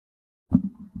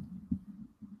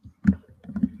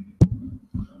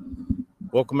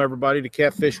Welcome, everybody, to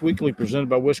Catfish Weekly, presented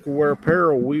by Whiskerware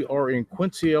Apparel. We are in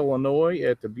Quincy, Illinois,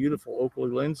 at the beautiful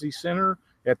Oakley Lindsay Center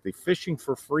at the Fishing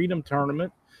for Freedom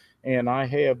tournament. And I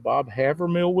have Bob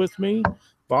Havermill with me.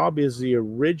 Bob is the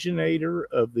originator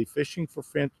of the Fishing for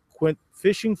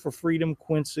Freedom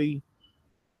Quincy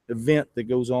event that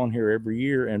goes on here every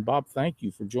year. And Bob, thank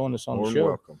you for joining us on the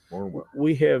show. More welcome.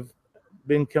 We have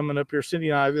been coming up here,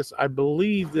 Cindy and I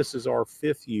believe this is our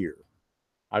 5th year,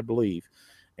 I believe.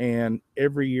 And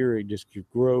every year it just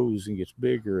grows and gets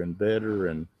bigger and better.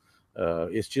 And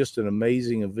it's just an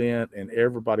amazing event, and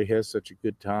everybody has such a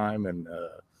good time. And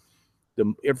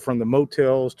from the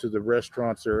motels to the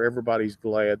restaurants there, everybody's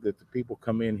glad that the people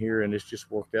come in here, and it's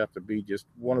just worked out to be just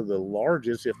one of the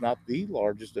largest, if not the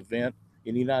largest event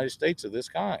in the United States of this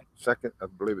kind. I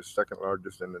believe it's second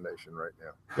largest in the nation right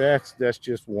now. That's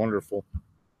just wonderful.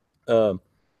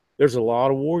 There's a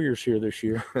lot of warriors here this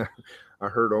year. I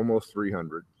heard almost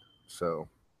 300. So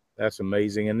that's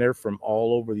amazing, and they're from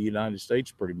all over the United States,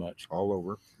 pretty much. All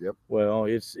over. Yep. Well,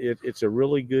 it's a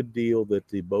really good deal that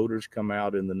the boaters come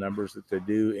out in the numbers that they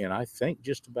do, and I think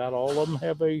just about all of them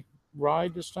have a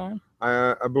ride this time.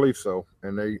 I believe so,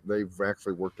 and they've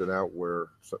actually worked it out where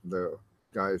the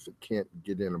guys that can't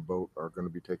get in a boat are going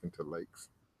to be taken to lakes.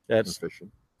 That's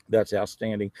fishing. That's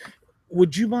outstanding.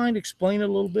 Would you mind explaining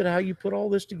a little bit how you put all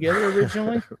this together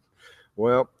originally?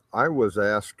 Well, I was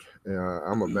asked.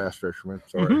 I'm a bass fisherman.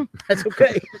 Sorry, That's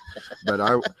okay. But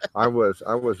I was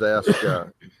asked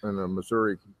in a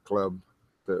Missouri club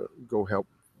to go help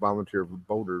volunteer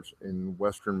boaters in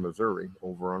western Missouri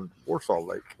over on Warsaw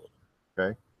Lake.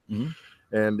 Okay,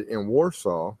 and in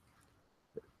Warsaw,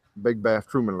 Big Bass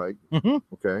Truman Lake.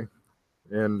 Okay,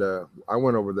 and I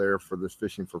went over there for this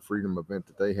Fishing for Freedom event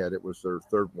that they had. It was their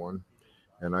 3rd one.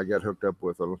 And I got hooked up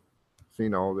with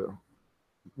seen all the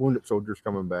wounded soldiers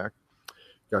coming back,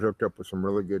 got hooked up with some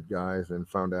really good guys and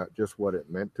found out just what it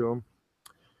meant to them,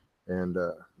 and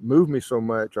moved me so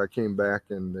much. I came back,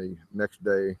 and the next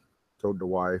day told the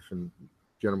wife and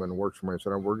gentleman who works for me, I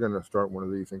said, we're going to start one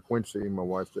of these in Quincy. And my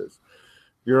wife says,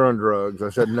 "You're on drugs."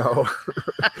 I said, "No."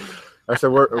 I said,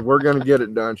 we're going to get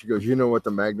it done. She goes, "You know what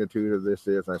the magnitude of this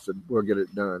is?" I said, "We'll get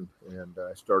it done." And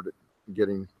I started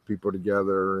getting people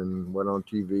together and went on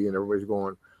TV, and everybody's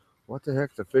going, "What the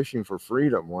heck's the Fishing for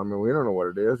Freedom?" Well, I mean, we don't know what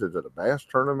it is. Is it a bass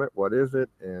tournament? What is it?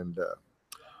 And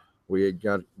we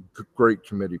got great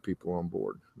committee people on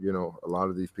board. You know, a lot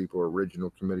of these people are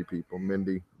original committee people.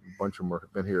 Mindy, a bunch of them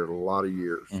have been here a lot of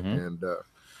years. And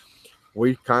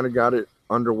we kind of got it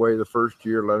underway the first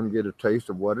year, let them get a taste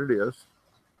of what it is.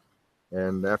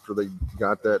 And after they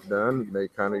got that done, they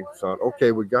kind of thought,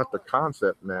 okay, we got the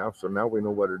concept now, so now we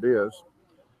know what it is.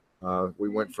 We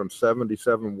went from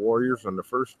 77 warriors on the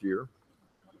first year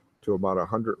to about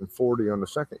 140 on the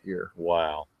second year.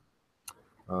 Wow.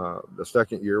 The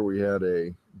second year, we had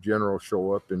a general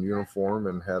show up in uniform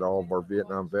and had all of our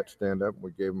Vietnam vets stand up.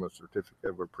 We gave them a certificate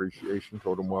of appreciation,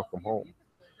 told them welcome home.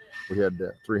 We had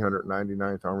the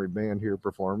 399th Army Band here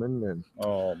performing, and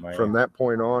from that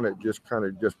point on, it just kind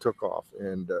of just took off.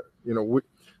 And you know,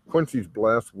 Quincy's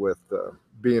blessed with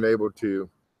being able to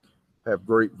have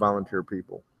great volunteer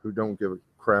people who don't give a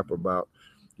crap about,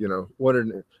 you know,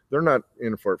 they're not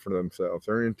in for it for themselves.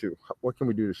 They're into what can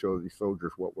we do to show these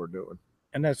soldiers what we're doing,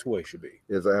 and that's the way it should be.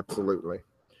 Is absolutely.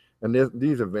 And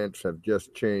these events have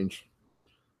just changed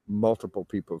multiple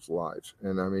people's lives.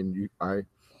 And I mean,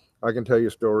 I can tell you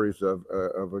stories of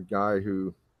a guy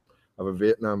of a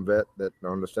Vietnam vet that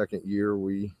on the second year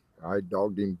I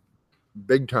dogged him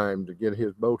big time to get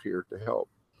his boat here to help,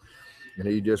 and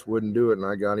he just wouldn't do it, and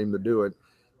I got him to do it.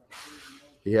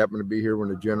 He happened to be here when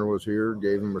the general was here,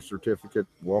 gave him a certificate,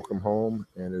 welcome home,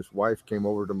 and his wife came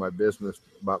over to my business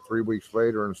about 3 weeks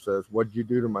later and says, "What'd you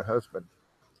do to my husband?"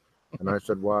 And I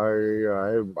said, "Why,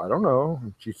 I don't know."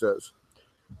 And she says,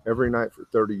 "Every night for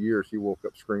 30 years, he woke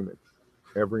up screaming.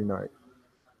 Every night.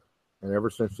 And ever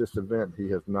since this event,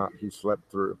 he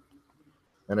slept through.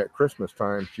 And at Christmas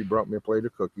time, she brought me a plate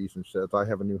of cookies and says, I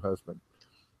have a new husband.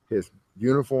 His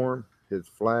uniform, his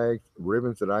flags,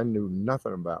 ribbons that I knew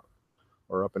nothing about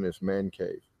are up in his man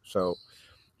cave." So,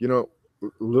 you know,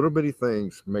 little bitty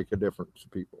things make a difference to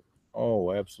people.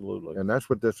 Oh, absolutely. And that's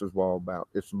what this is all about.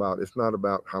 It's not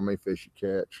about how many fish you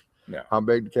catch. No. How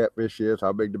big the catfish is,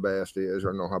 how big the bass is,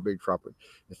 or how big tropic.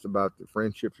 It's about the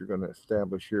friendships you're going to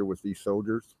establish here with these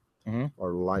soldiers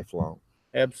are lifelong.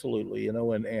 Absolutely. You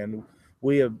know, and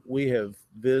we have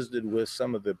visited with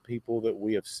some of the people that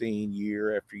we have seen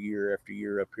year after year after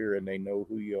year up here, and they know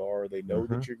who you are. They know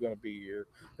that you're going to be here.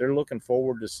 They're looking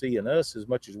forward to seeing us as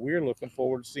much as we're looking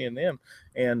forward to seeing them.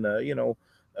 And, you know,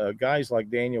 guys like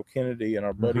Daniel Kennedy and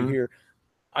our buddy Mhm. here,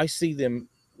 I see them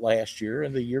last year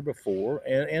and the year before,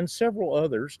 and several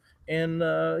others. And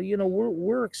you know,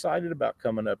 we're excited about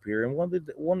coming up here. And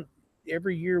one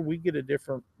every year we get a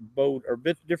different boat or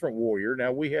bit different warrior.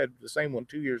 Now we had the same one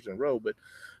 2 years in a row, but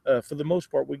for the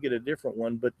most part we get a different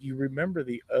one. But you remember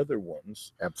the other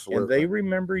ones, and Absolutely. they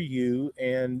remember you.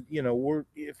 And you know,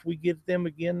 if we get them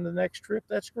again the next trip,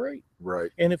 that's great. Right.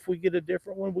 And if we get a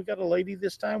different one, we got a lady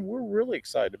this time. We're really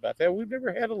excited about that. We've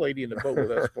never had a lady in the boat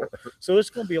with us before, so it's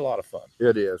going to be a lot of fun.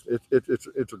 It is.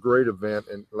 It's a great event,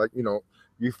 and like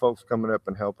you folks coming up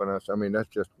and helping us. I mean,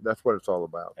 that's what it's all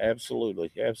about.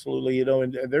 Absolutely, absolutely. You know,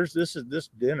 and there's this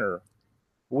dinner.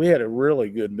 We had a really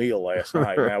good meal last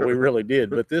night. Now we really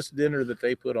did, but this dinner that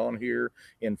they put on here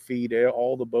and feed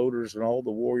all the boaters and all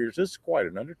the warriors, this is quite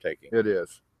an undertaking. It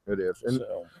is. It is. And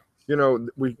So,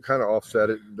 we kind of offset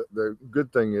it. The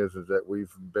good thing is that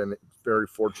we've been very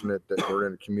fortunate that we're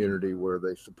in a community where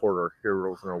they support our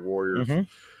heroes and our warriors. mhm.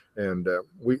 And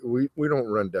we don't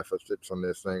run deficits on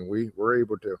this thing. We're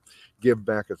able to give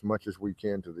back as much as we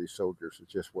can to these soldiers. It's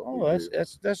just what we do.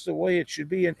 That's the way it should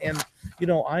be. And you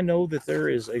know, I know that there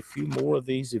is a few more of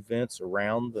these events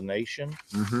around the nation.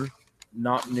 Mm-hmm.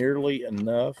 Not nearly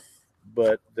enough,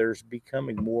 but there's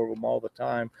becoming more of them all the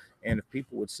time. And if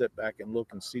people would sit back and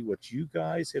look and see what you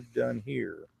guys have done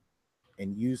here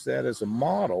and use that as a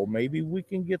model, maybe we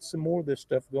can get some more of this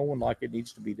stuff going like it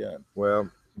needs to be done. Well,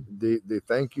 the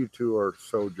thank you to our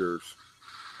soldiers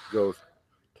goes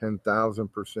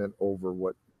 10,000% over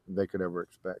what they could ever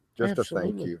expect. Just a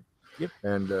thank Absolutely. you. Yep.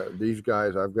 And these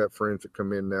guys, I've got friends that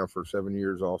come in now for 7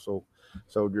 years, also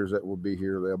soldiers that will be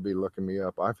here. They'll be looking me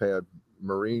up. I've had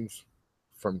Marines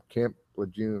from Camp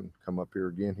Lejeune come up here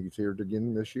again. He's here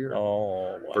again this year.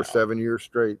 Oh, wow. For 7 years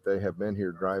straight, they have been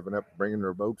here driving up, bringing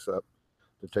their boats up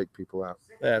to take people out.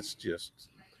 That's just,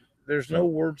 there's no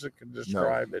words that can No.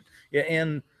 describe it. Yeah.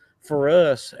 And for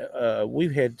us,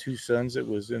 we've had two sons that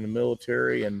was in the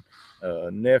military, and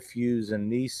nephews and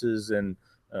nieces and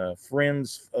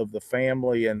friends of the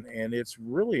family. And it's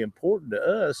really important to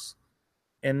us.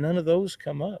 And none of those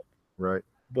come up. Right.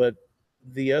 But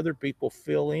the other people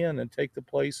fill in and take the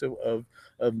place of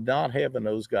not having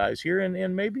those guys here.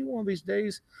 And maybe one of these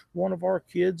days, one of our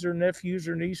kids or nephews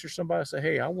or niece or somebody say,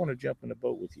 hey, I want to jump in a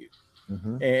boat with you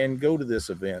Mm-hmm. and go to this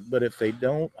event. But if they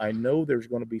don't, I know there's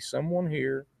going to be someone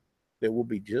here that will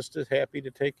be just as happy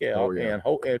to take out. Oh, yeah.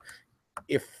 And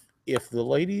if the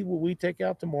lady we take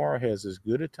out tomorrow has as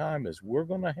good a time as we're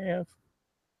going to have,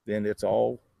 then it's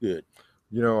all good.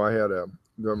 I had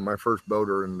my first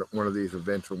boater in one of these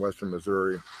events in Western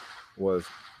Missouri was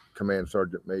Command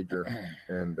Sergeant Major,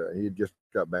 and he had just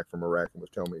got back from Iraq and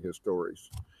was telling me his stories.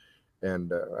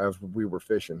 And as we were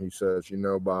fishing, he says,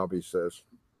 Bob, he says,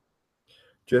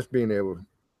 just being able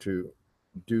to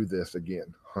do this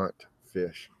again, hunt,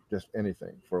 fish, just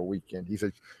anything for a weekend. He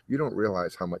said, you don't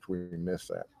realize how much we miss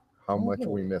that,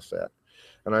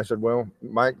 And I said, well,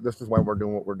 Mike, this is why we're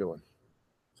doing what we're doing.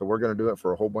 So we're going to do it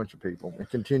for a whole bunch of people and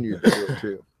continue to do it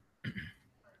too.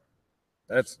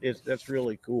 That's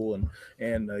really cool.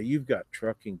 And you've got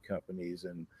trucking companies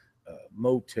and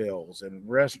motels and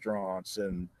restaurants,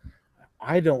 and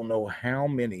I don't know how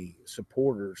many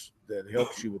supporters that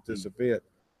helps you with this event,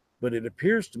 but it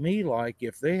appears to me like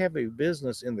if they have a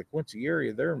business in the Quincy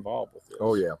area, they're involved with this.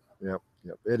 Oh yeah, yep,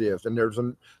 it is. And there's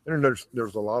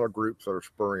a lot of groups that are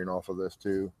spurring off of this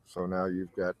too. So now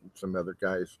you've got some other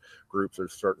guys, groups that are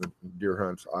starting deer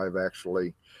hunts. I've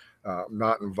actually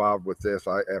not involved with this.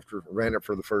 I after ran it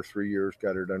for the first 3 years,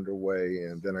 got it underway,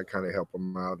 and then I kind of help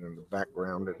them out in the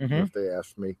background if they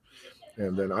ask me.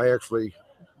 And then I actually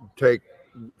take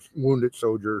wounded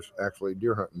soldiers actually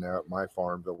deer hunting now at my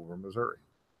farms over in Missouri.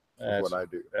 That's what I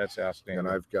do. That's outstanding. And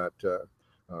I've got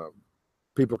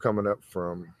people coming up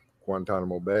from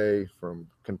Guantanamo Bay, from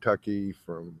Kentucky,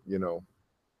 from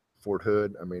Fort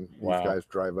Hood. I mean, these guys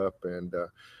drive up, and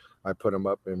I put them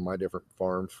up in my different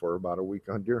farms for about a week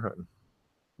on deer hunting.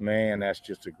 Man, that's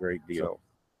just a great deal. So,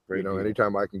 great deal.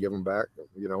 Anytime I can give them back,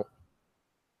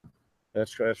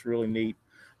 That's really neat.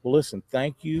 Well, listen,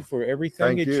 thank you for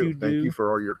everything that you do. Thank you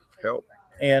for all your help.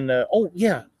 And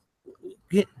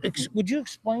would you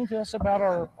explain to us about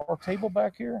our table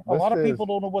back here? A lot of people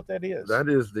don't know what that is. That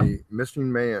is the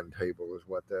missing man table is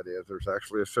what that is. There's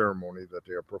actually a ceremony that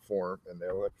they'll perform, and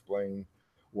they'll explain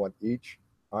what each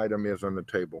item is on the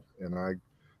table. And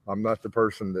I'm not the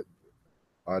person that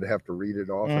I'd have to read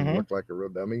it off and look like a real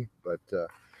dummy, but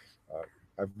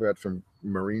I've got some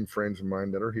Marine friends of mine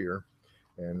that are here,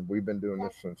 And we've been doing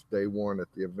this since day one at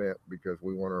the event because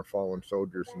we want our fallen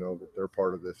soldiers to know that they're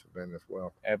part of this event as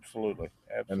well. Absolutely.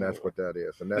 And that's what that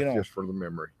is. And that's just for the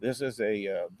memory. This is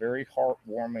a very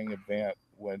heartwarming event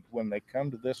when they come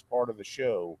to this part of the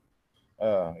show.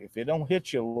 If it don't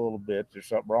hit you a little bit, there's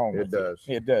something wrong with it.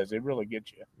 It does. It really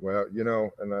gets you. Well, you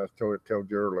know, and I told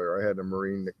you earlier, I had a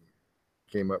Marine that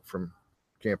came up from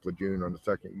Camp Lejeune on the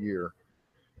second year.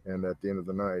 And at the end of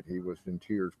the night, he was in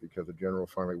tears because the general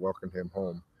finally welcomed him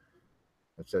home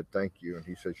and said, thank you. And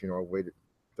he says, you know, I waited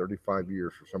 35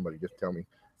 years for somebody to just tell me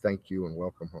thank you and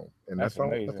welcome home. And that's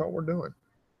all we're doing.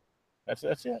 That's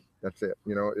it. That's it.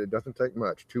 You know, it doesn't take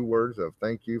much. 2 words of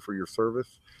thank you for your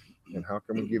service. And how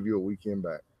can we give you a weekend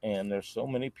back? And there's so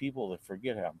many people that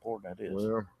forget how important that is.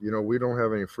 Well, you know, we don't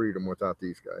have any freedom without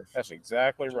these guys. That's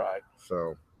exactly right.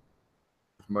 So,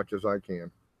 as much as I can.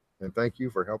 And thank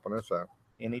you for helping us out.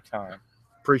 Anytime.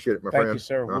 Appreciate it, my friend. Thank you,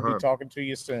 sir. We'll be talking to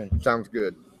you soon. Sounds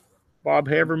good. Bob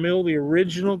Havermill, the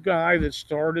original guy that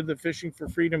started the Fishing for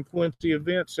Freedom Quincy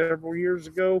event several years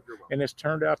ago, and it's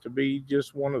turned out to be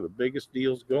just one of the biggest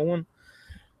deals going.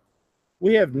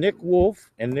 We have Nick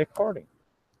Wolf and Nick Harding.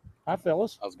 Hi,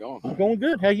 fellas. How's it going? Going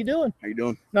good. How you doing? How you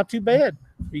doing? Not too bad.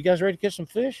 Are you guys ready to catch some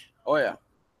fish? Oh, yeah.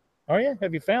 Oh, yeah?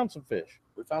 Have you found some fish?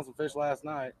 We found some fish last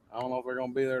night. I don't know if we're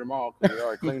going to be there tomorrow because we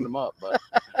already cleaned them up. But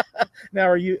now,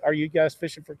 are you guys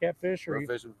fishing for catfish? Or we're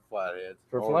fishing for flatheads.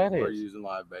 Flatheads. We're using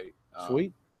live bait.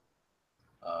 Sweet.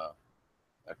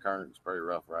 That current's pretty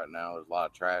rough right now. There's a lot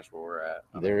of trash where we're at.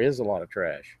 There is a lot of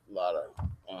trash. A lot of,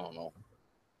 I don't know.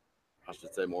 I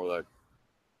should say more like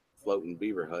floating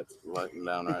beaver huts floating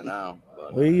down right now.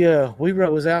 But we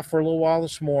was out for a little while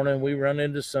this morning. We run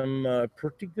into some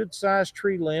pretty good sized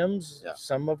tree limbs. Yeah.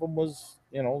 Some of them was,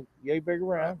 you know, yay big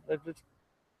around.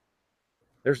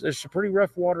 There's some pretty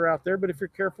rough water out there, but if you're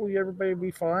careful, everybody will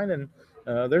be fine. And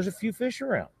there's a few fish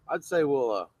around. I'd say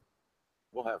we'll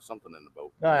have something in the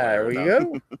boat. There we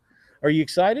go. Are you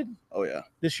excited? Oh yeah.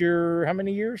 This year, how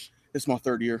many years? It's my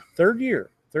third year. Third year.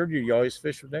 You always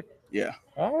fish with Nick? Yeah.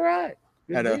 All right.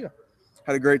 Good deal.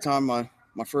 Had a great time my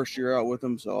first year out with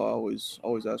him, so I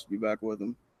always asked to be back with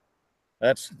him.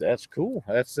 That's cool.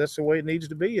 That's the way it needs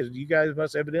to be. Is you guys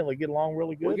must evidently get along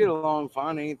really good. We get along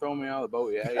fine. He ain't thrown me out of the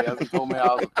boat yet. He hasn't told me I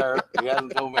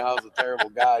was a terrible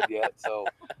guide yet. So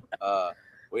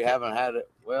we haven't had it.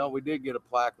 Well, we did get a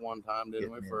plaque one time,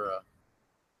 didn't we?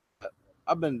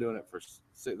 I've been doing it for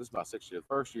this is my 6th year.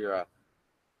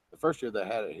 The first year they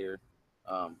had it here,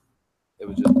 it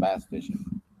was just bass fishing.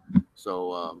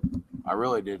 So I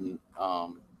really didn't.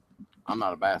 I'm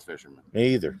not a bass fisherman.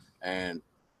 Me either. And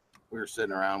we were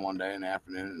sitting around one day in the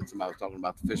afternoon, and somebody was talking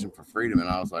about the Fishing for Freedom, and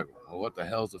I was like, "Well, what the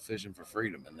hell is the Fishing for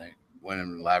Freedom?" And they went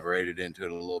and elaborated into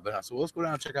it a little bit. I said, "Well, let's go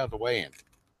down and check out the weigh-in."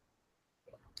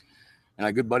 And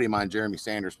a good buddy of mine, Jeremy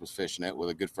Sanders, was fishing it with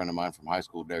a good friend of mine from high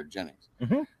school, Derek Jennings.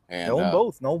 Mm-hmm. And know them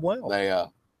both. Know them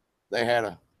well. They had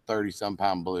a 30-some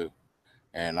pound blue,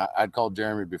 and I'd called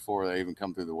Jeremy before they even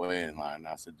come through the weigh-in line. And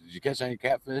I said, "Did you catch any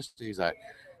catfish?" He's like,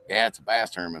 "Yeah, it's a bass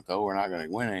tournament though. We're not going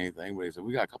to win anything." But he said,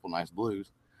 "We got a couple nice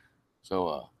blues."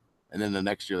 So, and then the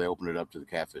next year they opened it up to the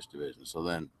catfish division. So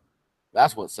then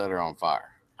that's what set her on fire.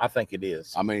 I think it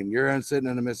is. I mean, you're sitting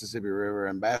in the Mississippi River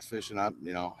and bass fishing. I'm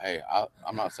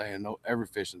not saying no, every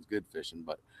fishing's good fishing,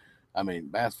 but I mean,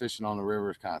 bass fishing on the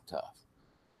river is kind of tough.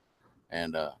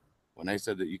 And when they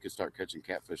said that you could start catching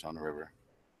catfish on the river,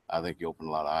 I think you opened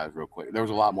a lot of eyes real quick. There was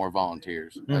a lot more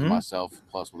volunteers, as myself,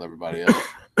 plus with everybody else,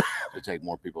 to take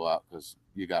more people out because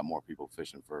you got more people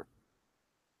fishing for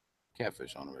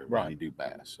catfish on the river than you do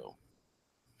bass. So,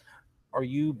 are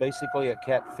you basically a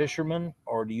cat fisherman,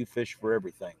 or do you fish for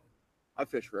everything? I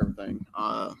fish for everything.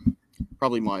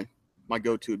 Probably my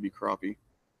go-to would be crappie.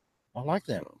 I like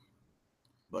that. So,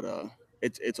 but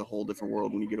it's a whole different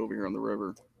world when you get over here on the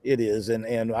river. It is, and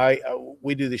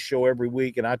we do this show every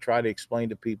week, and I try to explain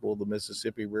to people the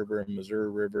Mississippi River and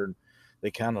Missouri River, and they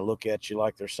kind of look at you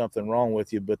like there's something wrong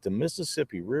with you. But the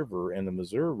Mississippi River and the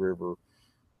Missouri River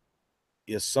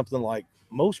is something like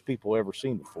most people ever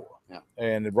seen before. Yeah.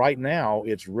 And right now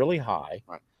it's really high.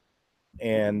 Right.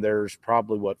 And there's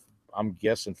probably what I'm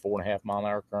guessing 4.5 mile an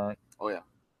hour current. Oh yeah.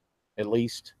 At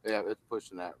least. Yeah, it's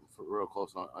pushing that for real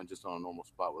close on just on a normal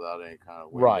spot without any kind of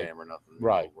Right. dam or nothing.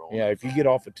 Right. Yeah. If you get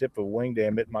off the tip of a wing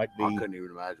dam, it might be. I couldn't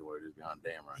even imagine what it is behind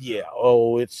dam right Yeah. now.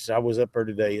 Oh, I was up there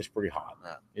today. It's pretty hot.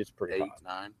 Yeah. It's pretty 8, hot.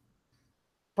 9.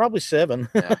 Probably 7.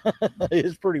 Yeah.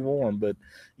 It's pretty warm, but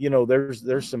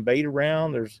there's some bait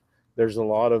around. There's a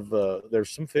lot of there's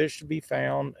some fish to be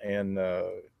found, and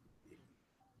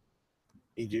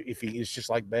it's just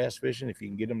like bass fishing. If you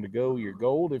can get them to go, you're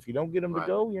gold. If you don't get them to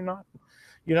go, you're not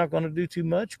going to do too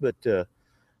much. But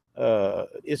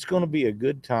it's going to be a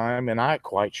good time, and I'm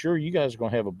quite sure you guys are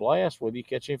going to have a blast whether you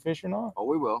catch any fish or not. Oh,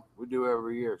 we will. We do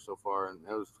every year so far, and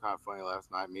it was kind of funny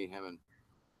last night. Me, him, and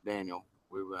Daniel,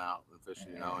 we went out and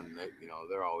fishing, and they,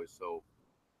 they're always so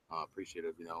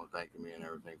appreciative, and thanking me and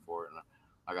everything for it. And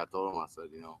I got told them, I said,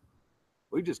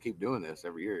 we just keep doing this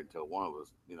every year until one of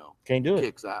us, Can't do it.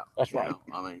 kicks out. That's right.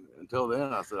 I mean, until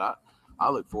then, I said I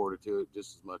look forward to it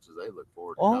just as much as they look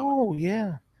forward to coming. Oh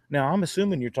yeah. Now I'm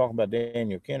assuming you're talking about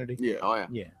Daniel Kennedy. Yeah. Oh yeah.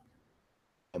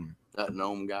 Yeah. That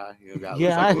gnome guy, guy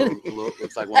Yeah.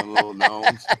 looks like one of the little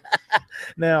gnomes.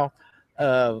 Now,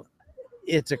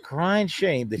 it's a crying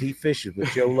shame that he fishes with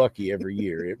Joe Lucky every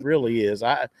year. It really is.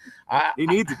 He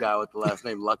needs a guy with the last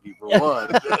name Lucky for one.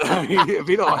 I mean, if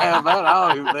he don't have that,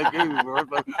 I don't even think it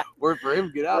would be worth for him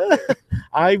to get out there.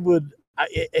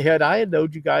 Had I known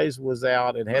you guys was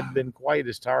out and hadn't been quite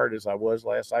as tired as I was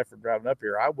last night for driving up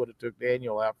here, I would have took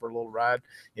Daniel out for a little ride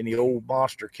in the old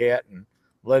Monster Cat and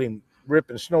let him rip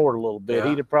and snort a little bit. Yeah.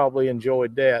 He'd have probably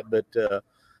enjoyed that, but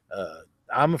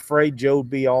I'm afraid Joe'd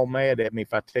be all mad at me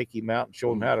if I take him out and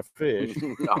show him how to fish.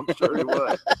 I'm sure he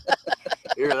would.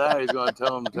 Hear that? He's going to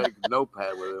tell him to take a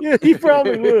notepad with him. Yeah, he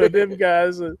probably would. Them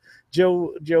guys.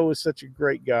 Joe is such a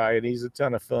great guy, and he's a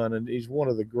ton of fun, and he's one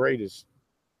of the greatest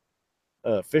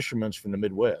fishermen from the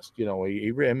Midwest.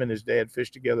 Him and his dad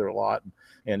fished together a lot,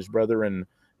 and his brother and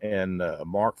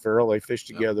Mark Farrell, they fished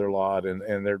together a lot,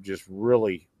 and they're just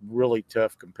really, really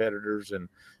tough competitors, and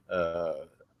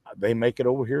they make it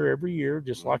over here every year,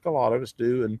 just like a lot of us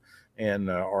do, and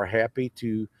are happy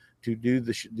to do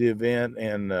the event,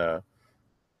 and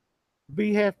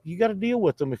you got to deal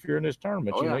with them if you're in this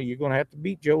tournament. Oh, yeah. You're going to have to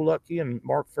beat Joe Lucky and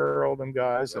Mark Farrell, them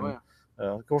guys, and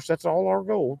of course that's all our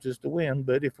goal, just to win.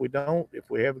 But if we don't, if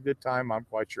we have a good time, I'm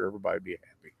quite sure everybody will be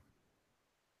happy.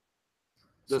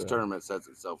 This tournament sets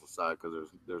itself aside because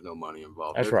there's no money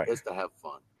involved. That's right. It's to have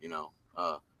fun,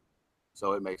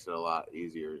 so it makes it a lot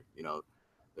easier.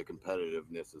 The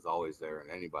competitiveness is always there in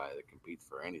anybody that competes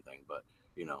for anything, but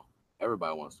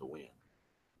everybody wants to win.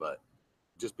 But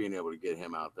just being able to get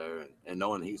him out there and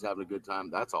knowing he's having a good time,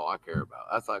 that's all I care about.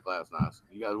 That's like last night.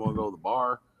 You guys want to go to the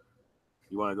bar?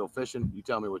 You want to go fishing? You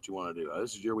tell me what you want to do.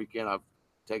 This is your weekend. I've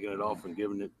taken it off and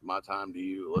given it my time to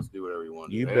you. Let's do whatever you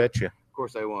want to do. You betcha. Of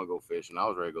course, they want to go fishing. I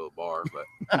was ready to go to the bar,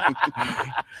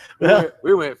 but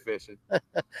we went fishing.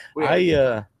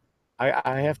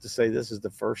 I have to say, this is the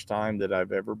first time that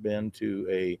I've ever been to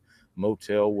a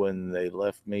motel when they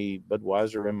left me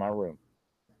Budweiser in my room.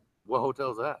 What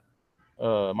hotel's that?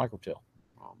 Microtel.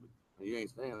 Oh, you ain't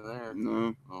staying there.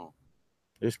 No. Oh.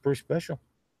 It's pretty special.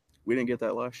 We didn't get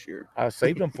that last year. I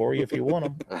saved them for you if you want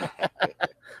them.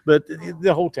 But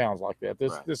the whole town's like that.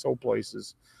 This whole place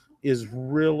is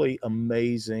really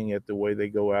amazing at the way they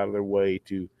go out of their way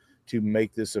to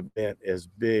make this event as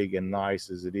big and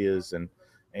nice as it is, and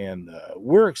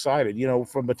we're excited.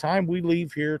 From the time we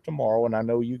leave here tomorrow, and I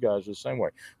know you guys are the same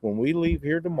way. When we leave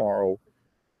here tomorrow,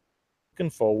 looking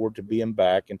forward to being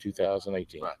back in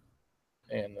 2018. Right.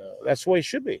 And that's the way it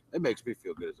should be. It makes me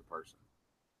feel good as a person.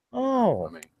 Oh,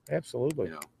 I mean,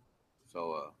 absolutely.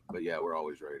 So, but yeah, we're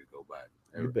always ready to go back.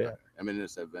 You bet. I mean,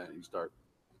 this event, you start,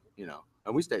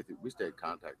 and we stay in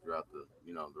contact throughout the,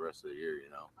 the rest of the year,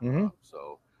 Mm-hmm.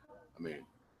 So, I mean,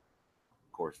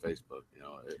 of course, Facebook,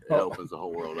 it opens the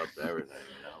whole world up to everything,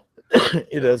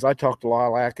 It does. I talked to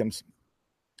Lyle Atkins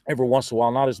every once in a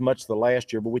while, not as much the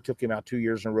last year, but we took him out 2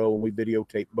 years in a row and we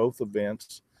videotaped both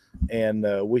events, and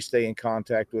we stay in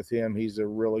contact with him. He's a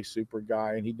really super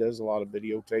guy, and he does a lot of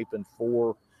videotaping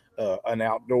for an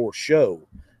outdoor show,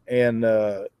 and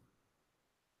the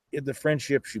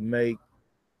friendships you make,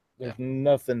 there's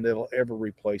nothing that'll ever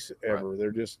replace it ever. Right.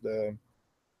 They're just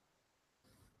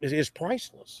it's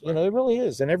priceless. Right. It really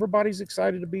is, and everybody's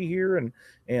excited to be here, and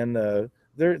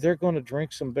they're going to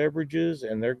drink some beverages,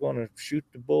 and they're going to shoot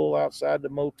the bull outside the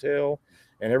motel,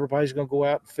 and everybody's going to go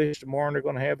out and fish tomorrow, and they're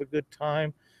going to have a good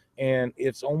time. And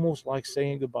it's almost like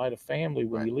saying goodbye to family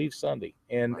when you leave Sunday.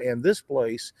 And this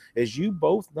place, as you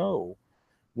both know,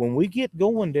 when we get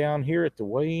going down here at the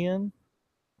weigh-in,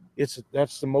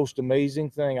 that's the most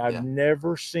amazing thing. I've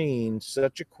never seen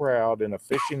such a crowd in a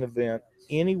fishing event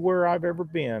anywhere I've ever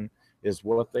been is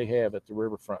what they have at the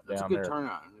riverfront down there. It's a good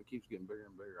turnout, and it keeps getting bigger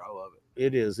and bigger. I love it.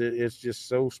 It is. It's just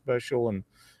so special,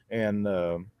 and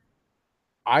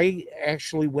I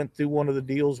actually went through one of the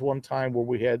deals one time where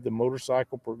we had the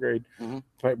motorcycle brigade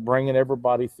bringing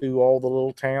everybody through all the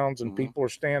little towns, and people are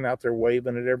standing out there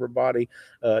waving at everybody.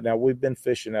 Now, we've been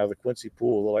fishing out of the Quincy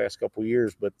Pool the last couple of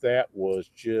years, but that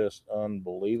was just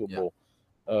unbelievable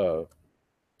to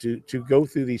go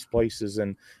through these places.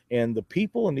 And the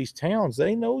people in these towns,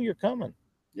 they know you're coming.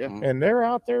 Yeah. and they're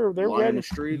out there. They're Lining ready. the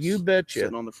streets, You betcha.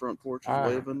 sitting on the front porches, Ah.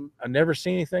 waving. I never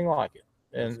seen anything like it,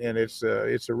 and it's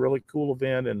a really cool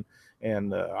event,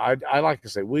 and I like to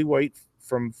say we wait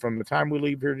from the time we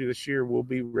leave here to this year, we'll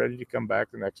be ready to come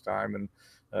back the next time, and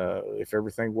if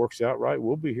everything works out right,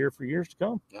 we'll be here for years to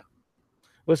come. Yeah.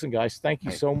 Listen, guys, thank you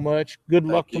Hey, so much. Good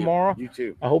luck you. tomorrow. You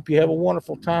too. I hope you have a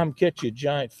wonderful time. Catch you a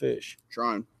giant fish.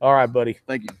 Trying. All right, buddy.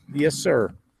 Thank you. Yes,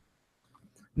 sir.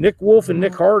 Nick Wolf and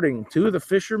Nick Harding, two of the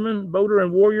fishermen, boater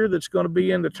and warrior, that's going to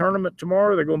be in the tournament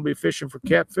tomorrow. They're going to be fishing for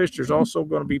catfish. There's also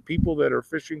going to be people that are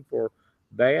fishing for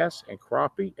bass and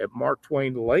crappie at Mark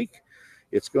Twain Lake.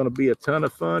 It's going to be a ton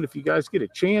of fun. If you guys get a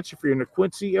chance, if you're in the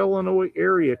Quincy, Illinois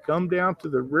area, come down to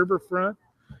the riverfront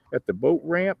at the boat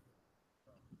ramp.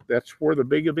 That's where the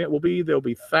big event will be. There'll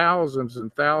be thousands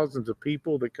and thousands of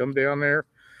people that come down there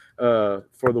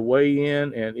for the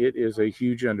weigh-in, and it is a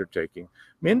huge undertaking.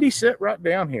 Mindy, sit right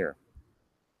down here.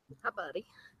 Hi, buddy.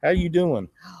 How you doing?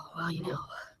 Oh, well,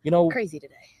 You know, crazy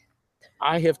today.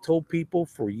 I have told people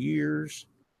for years,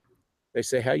 they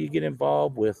say, how you get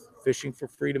involved with Fishing for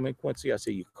Freedom in Quincy? I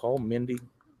say, you call Mindy.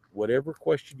 Whatever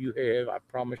question you have, I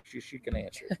promise you she can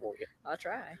answer it for you. I'll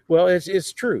try. Well,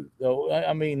 it's true, though.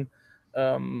 I mean,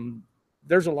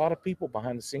 there's a lot of people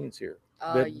behind the scenes here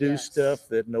that do Yes. stuff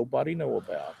that nobody know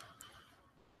about.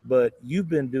 But you've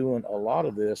been doing a lot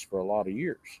of this for a lot of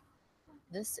years.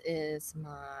 This is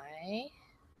my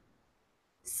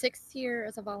 6th year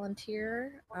as a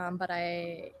volunteer, but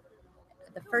my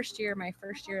first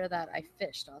year that I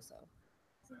fished also.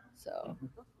 So,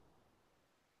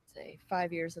 say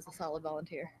 5 years as a solid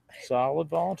volunteer. Solid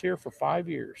volunteer for 5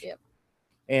 years. Yep.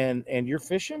 And you're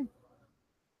fishing?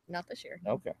 Not this year.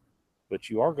 Okay. But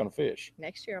you are going to fish.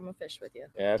 Next year, I'm gonna fish with you.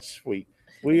 That's sweet.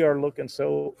 We are looking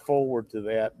so forward to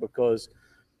that because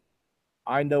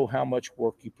I know how much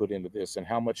work you put into this and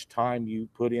how much time you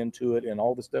put into it and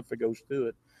all the stuff that goes through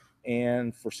it.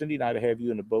 And for Cindy and I to have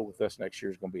you in the boat with us next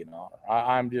year is going to be an honor.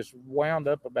 I'm just wound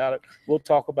up about it. We'll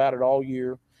talk about it all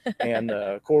year. And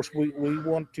of course, we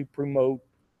want to promote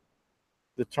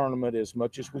the tournament as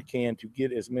much as we can to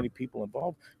get as many people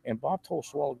involved. And Bob told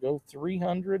us a while ago,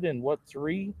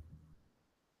 303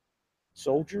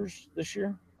 soldiers this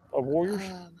year, or warriors?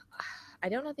 I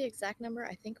don't know the exact number.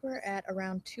 I think we're at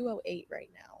around 208 right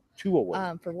now.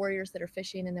 208. For warriors that are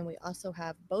fishing, and then we also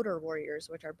have boater warriors,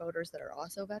 which are boaters that are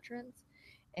also veterans.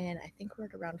 And I think we're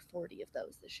at around 40 of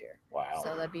those this year. Wow.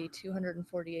 So that'd be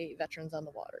 248 veterans on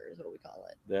the water is what we call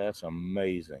it. That's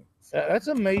amazing. That's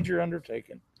a major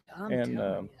undertaking. I'm And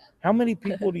telling you. how many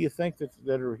people do you think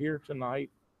that are here tonight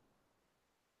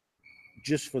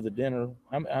just for the dinner?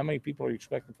 How many people are you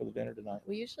expecting for the dinner tonight?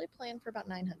 We usually plan for about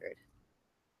 900.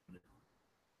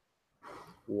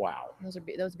 Wow. Those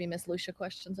would be Miss Lucia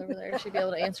questions over there. She'd be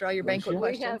able to answer all your banquet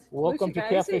Lucia? questions. Welcome to Lucia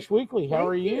Catfish Weekly. How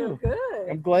are you? Good.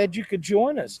 I'm glad you could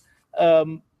join us.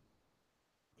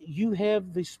 You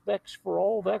have the specs for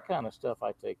all that kind of stuff,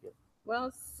 I take it.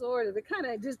 Well, sort of. It kind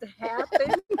of just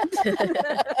happened.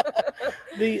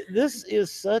 This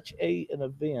is such an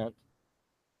event.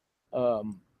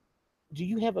 Do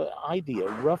you have an idea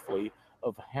roughly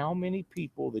of how many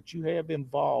people that you have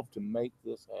involved to make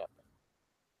this happen?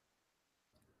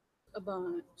 A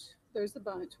bunch. There's a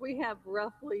bunch. We have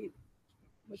roughly,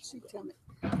 what'd she tell me?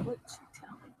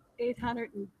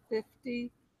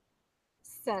 850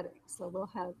 settings. So we'll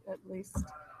have at least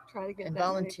try to get And that many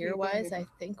volunteer people wise, here. I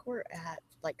think we're at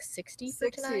like 60 for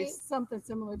 60, tonight. something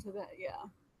similar to that. Yeah.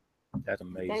 That's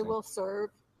amazing. They will serve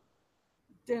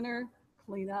dinner,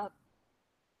 clean up,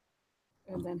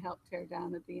 and then help tear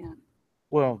down at the end.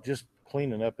 Well, just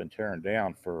cleaning up and tearing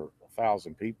down for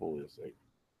 1,000 people is a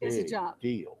It's a big job.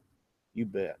 deal. You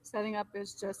bet. Setting up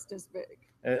is just as big.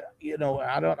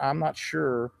 I'm not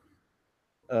sure,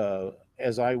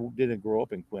 as I didn't grow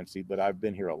up in Quincy, but I've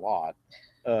been here a lot.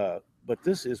 But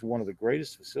this is one of the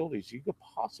greatest facilities you could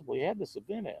possibly have this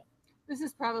event at. This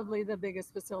is probably the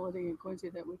biggest facility in Quincy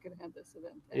that we could have this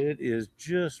event at. It is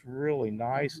just really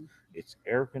nice. It's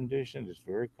air conditioned. It's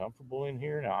very comfortable in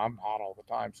here. Now I'm hot all the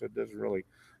time, so it doesn't really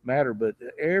matter. But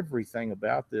everything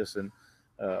about this and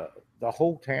the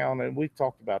whole town, and we've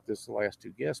talked about this the last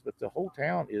two guests, but the whole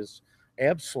town is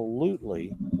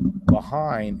absolutely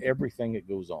behind everything that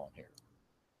goes on here,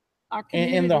 Our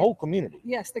and the whole community.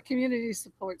 Yes, the community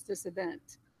supports this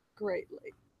event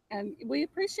greatly, and we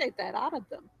appreciate that out of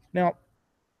them. Now,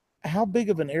 how big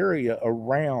of an area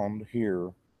around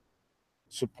here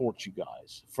supports you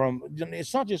guys?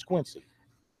 It's not just Quincy.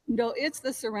 No, it's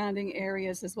the surrounding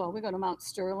areas as well. We go to Mount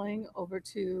Sterling, over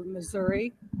to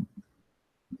Missouri.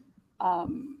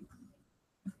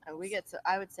 We get to,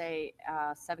 I would say,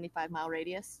 75-mile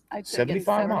radius. I'd say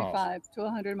 75 miles. 75 to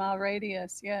 100-mile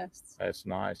radius. Yes. That's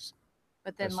nice.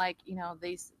 But then, That's- like, you know,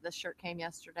 this shirt came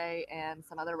yesterday and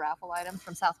some other raffle items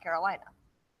from South Carolina.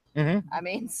 Mm-hmm. I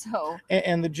mean, so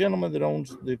And the gentleman that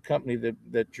owns the company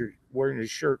that you're wearing his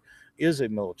shirt is a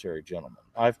military gentleman.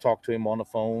 I've talked to him on the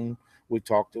phone. We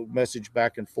talked to message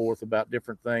back and forth about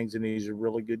different things, and he's a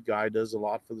really good guy, does a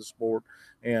lot for the sport.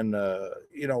 And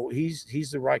you know, he's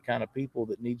the right kind of people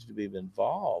that needs to be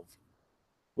involved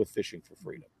with Fishing for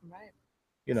Freedom. right.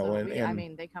 You know, So and I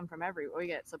mean, they come from everywhere. We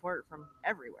get support from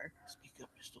everywhere. speak up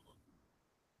just a little.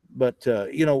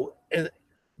 But you know,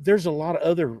 there's a lot of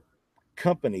other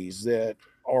companies that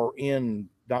are in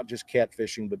not just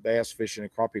catfishing, but bass fishing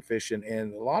and crappie fishing.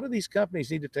 And a lot of these companies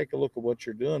need to take a look at what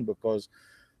you're doing, because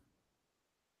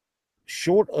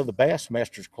short of the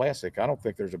Bassmasters Classic, I don't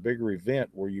think there's a bigger event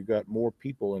where you got more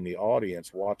people in the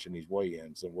audience watching these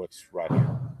weigh-ins than what's right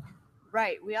here.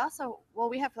 Right. We also, well,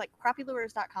 we have like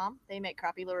crappielures.com. They make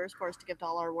crappie lures for us to give to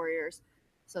all our warriors.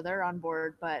 So they're on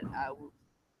board, but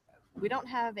we don't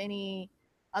have any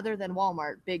other than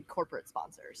Walmart big corporate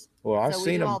sponsors. Well, I've So we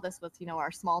seen do them. all this with, you know,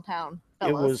 our small town It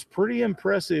fellows. was pretty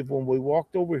impressive when we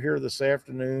walked over here this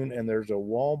afternoon, and there's a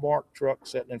Walmart truck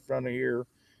sitting in front of here,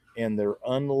 and they're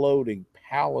unloading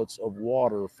pallets of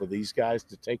water for these guys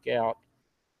to take out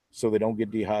so they don't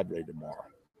get dehydrated tomorrow.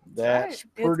 That's It's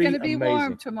pretty going to be amazing.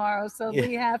 warm tomorrow, so Yeah.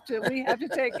 we have to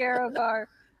take care of our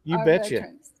You our betcha.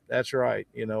 veterans. That's right.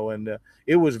 You know, and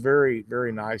it was very,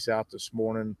 very nice out this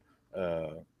morning.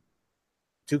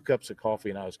 2 cups of coffee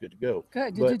and I was good to go.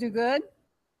 Good. Did But you do good?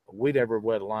 we never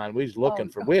wet a line. We was looking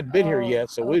Oh, for. We hadn't been here oh, yet,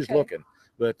 so we was okay. looking.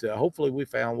 But hopefully we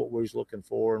found what we was looking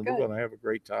for, and Good. we're going to have a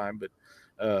great time. But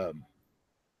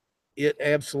it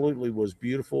absolutely was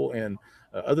beautiful, and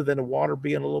other than the water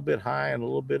being a little bit high and a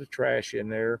little bit of trash in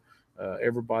there,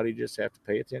 everybody just have to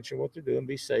pay attention to what they're doing,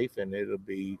 be safe, and it'll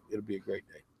be a great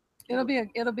day.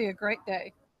 It'll be a great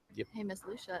day. Hey, Miss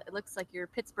Lucia, it looks like your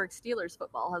Pittsburgh Steelers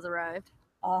football has arrived.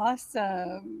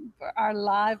 Awesome for our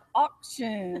live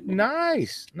auction.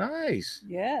 Nice.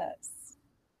 Yes.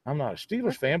 I'm not a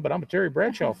Steelers fan, but I'm a Terry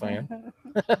Bradshaw fan.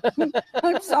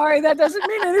 I'm sorry, that doesn't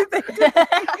mean anything to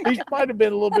me. He might have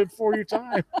been a little bit before your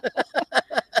time.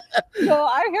 No,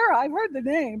 I've heard the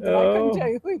name, but I couldn't tell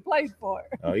you who he played for.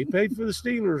 Oh, he paid for the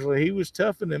Steelers. He was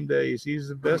tough in them days. He's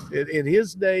the best. In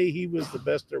his day, he was the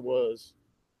best there was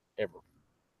ever.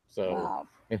 So, Wow.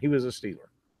 and he was a Steeler.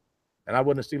 And I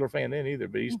wasn't a Steeler fan then either,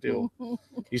 but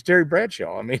he's Terry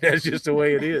Bradshaw. I mean, that's just the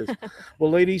way it is. Well,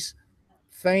 ladies,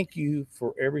 thank you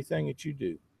for everything that you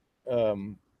do.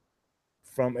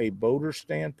 From a boater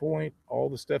standpoint, all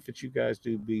the stuff that you guys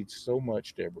do means so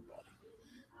much to everybody.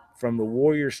 From the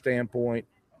warrior standpoint,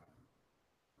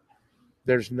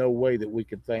 there's no way that we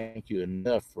can thank you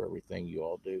enough for everything you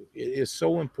all do. It is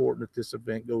so important that this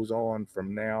event goes on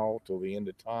from now till the end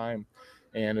of time.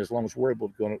 And as long as we're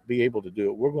going to be able to do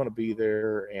it, we're going to be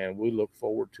there, and we look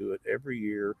forward to it every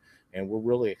year. And we're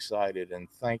really excited. And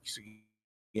thanks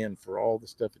again for all the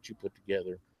stuff that you put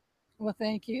together. Well,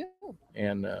 thank you.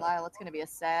 And Lyle, it's going to be a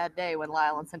sad day when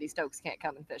Lyle and Cindy Stokes can't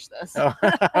come and fish this.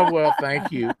 well, thank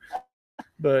you.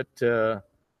 But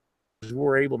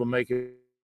we're able to make it,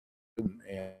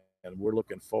 and we're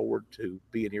looking forward to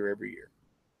being here every year.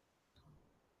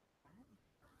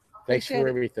 Thanks Appreciate for it.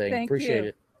 everything. Thank Appreciate you.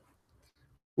 it.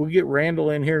 We'll get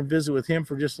Randall in here and visit with him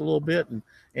for just a little bit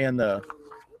and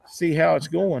see how it's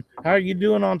going. How are you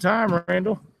doing on time,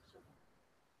 Randall?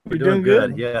 We're You doing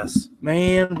good. Yes.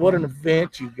 Man, what an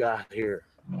event you got here.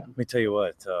 Let me tell you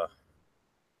what.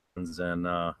 And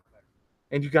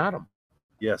And you got them.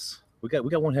 yes, we got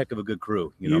one heck of a good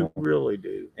crew. You know, really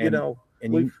do. And-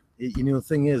 and we've- you know the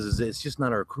thing is it's just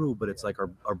not our crew, but it's like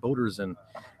our boaters and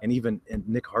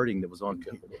Nick Harding that was on.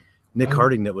 Nick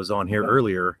Harding that was on here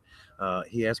earlier.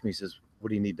 He asked me. He says, "What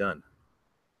do you need done?"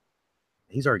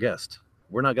 He's our guest.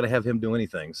 We're not going to have him do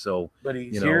anything. So but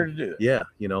he's you know, here to do it. yeah,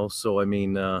 you know. So I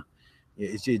mean,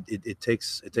 it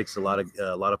takes a lot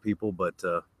of people, but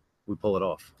we pull it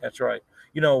off. That's right.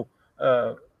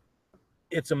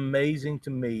 It's amazing to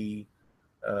me,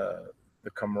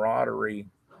 the camaraderie.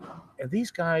 And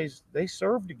these guys, they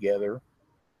serve together,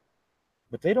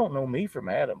 but they don't know me from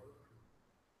Adam.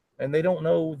 And they don't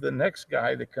know the next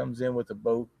guy that comes in with a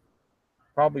boat,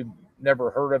 probably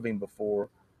never heard of him before.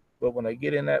 But when they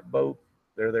get in that boat,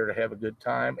 they're there to have a good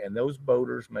time. And those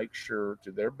boaters make sure,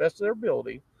 to their best of their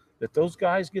ability, that those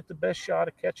guys get the best shot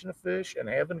of catching a fish and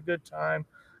having a good time.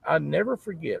 I never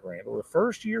forget, Randall, the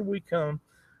first year we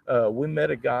met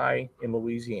a guy in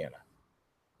Louisiana,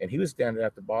 and he was standing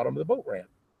at the bottom of the boat ramp,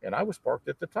 and I was parked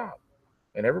at the top,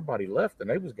 and everybody left, and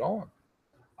they was gone.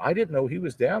 I didn't know he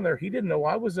was down there. He didn't know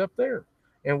I was up there,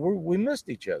 and we missed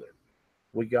each other.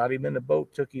 We got him in the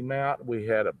boat, took him out. We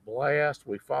had a blast.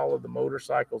 We followed the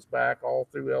motorcycles back all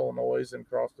through Illinois and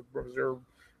across the Missouri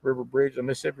River Bridge, the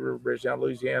Mississippi River Bridge down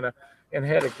Louisiana, and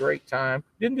had a great time.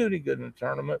 Didn't do any good in the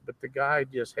tournament, but the guy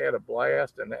just had a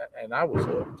blast, and I was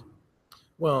hooked.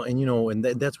 Well, and and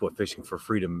that's what Fishing for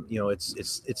Freedom.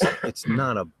 It's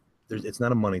not a it's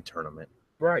not a money tournament.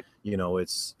 Right.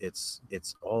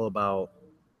 It's all about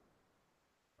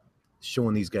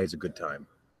showing these guys a good time.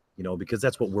 Because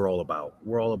that's what we're all about.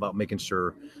 We're all about making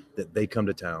sure that they come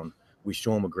to town. We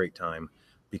show them a great time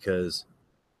because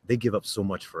they give up so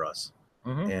much for us.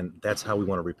 Mm-hmm. And that's how we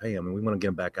want to repay them. And we want to get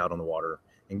them back out on the water.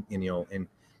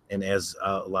 And as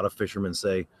a lot of fishermen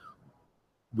say,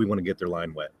 we want to get their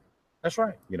line wet. That's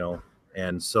right.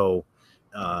 And so,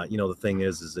 the thing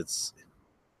is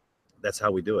that's how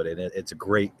we do it. And it's a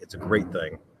great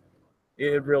thing.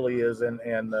 It really is.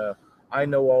 And I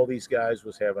know all these guys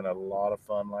was having a lot of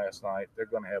fun last night. They're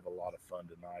going to have a lot of fun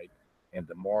tonight. And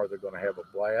tomorrow they're going to have a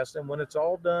blast. And when it's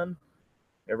all done,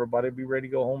 everybody will be ready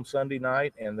to go home Sunday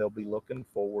night, and they'll be looking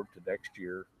forward to next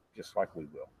year just like we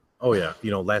will. Oh, yeah.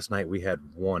 Last night we had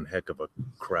one heck of a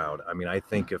crowd. I mean, I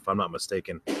think if I'm not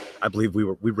mistaken, I believe we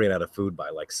ran out of food by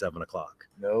like 7 o'clock.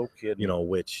 No kidding.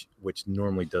 Which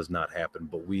normally does not happen.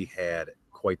 But we had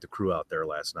quite the crew out there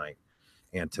last night.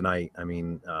 And tonight, I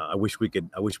mean, I wish we could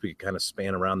kind of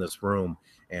span around this room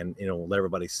and, let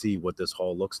everybody see what this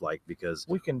hall looks like, because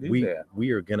we can do that.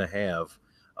 We are going to have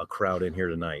a crowd in here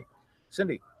tonight.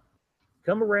 Cindy,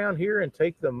 come around here and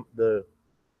take the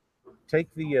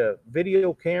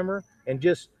video camera and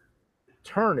just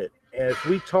turn it. And as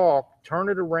we talk, turn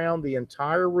it around the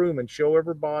entire room and show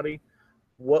everybody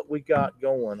what we got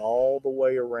going all the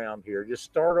way around here.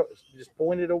 Just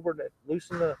point it over,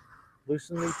 loosen the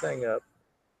thing up.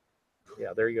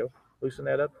 Yeah, there you go. Loosen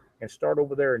that up and start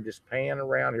over there and just pan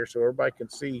around here so everybody can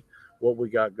see what we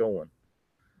got going.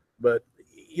 But,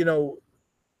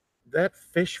 that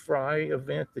fish fry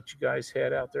event that you guys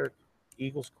had out there at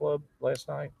Eagles Club last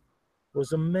night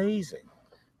was amazing.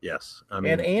 Yes.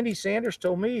 And Andy Sanders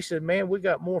told me, he said, man, we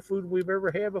got more food we've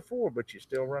ever had before, but you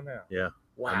still run out. Yeah.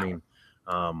 Wow. I mean,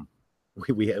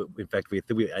 we had, in fact, I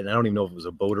don't even know if it was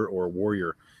a boater or a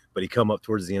warrior, but he come up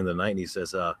towards the end of the night and he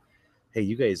says, hey,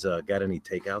 you guys got any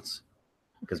takeouts?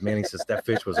 Because Manny says that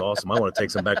fish was awesome. I want to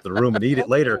take some back to the room and eat it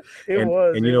later. It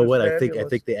was. And you know what? Fabulous. I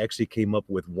think they actually came up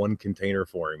with one container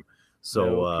for him.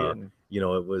 So it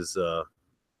was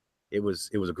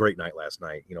a great night last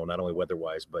night. Not only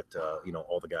weather-wise, but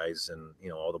all the guys and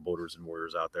all the boaters and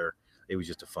warriors out there. It was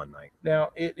just a fun night.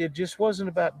 Now it just wasn't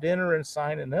about dinner and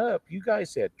signing up. You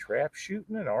guys had trap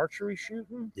shooting and archery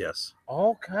shooting. Yes.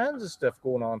 All kinds of stuff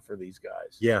going on for these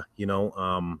guys. Yeah,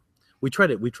 we try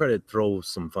to throw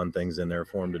some fun things in there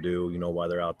for them to do, while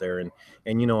they're out there. And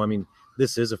I mean,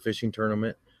 this is a fishing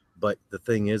tournament, but the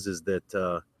thing is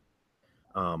that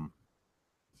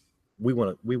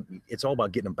it's all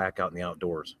about getting them back out in the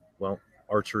outdoors. Well,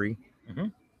 archery,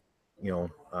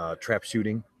 trap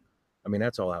shooting. I mean,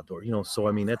 that's all outdoor, so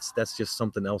I mean, that's just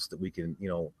something else that we can,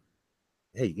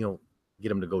 get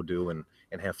them to go do and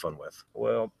have fun with.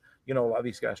 Well, a lot of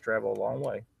these guys travel a long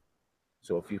way.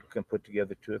 So if you can put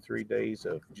together 2 or 3 days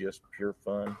of just pure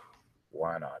fun,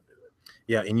 why not do it?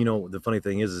 Yeah. And the funny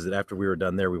thing is that after we were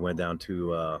done there, we went down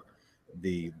to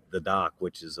the Dock,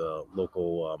 which is a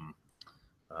local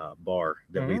bar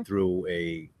that we threw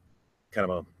a kind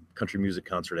of a country music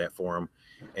concert at for him.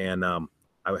 And I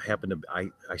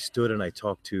stood and I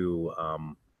talked to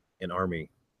an Army,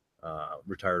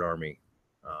 retired Army,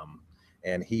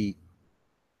 and he's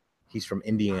from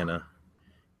Indiana.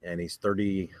 And he's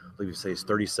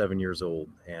 37 years old.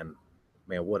 And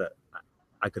man,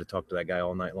 I could have talked to that guy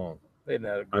all night long. I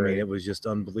mean, it was just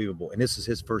unbelievable. And this is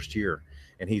his first year,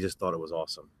 and he just thought it was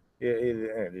awesome.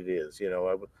 It is,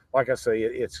 like I say,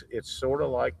 it's sort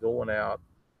of like going out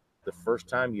the first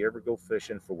time you ever go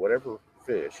fishing for whatever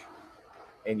fish,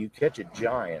 and you catch a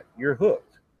giant, you're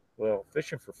hooked. Well,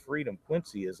 Fishing for Freedom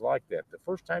Quincy is like that. The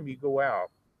first time you go out,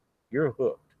 you're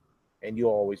hooked, and you'll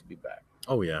always be back.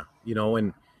 Oh yeah,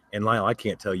 and Lyle, I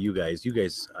can't tell you guys,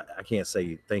 I can't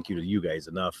say thank you to you guys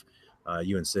enough,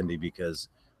 you and Cindy, because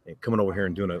coming over here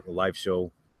and doing a live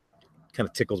show kind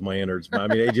of tickles my innards. I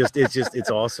mean, it's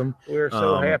awesome. We're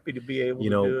so happy to be able to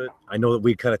do it. I know that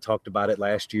we kind of talked about it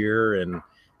last year and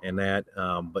that,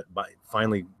 but by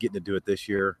finally getting to do it this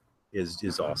year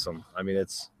is awesome. I mean,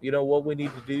 it's, what we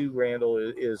need to do, Randall,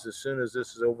 is as soon as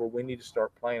this is over, we need to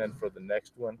start planning for the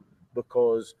next one,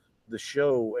 because the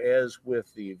show, as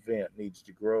with the event, needs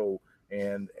to grow.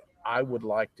 And I would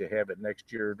like to have it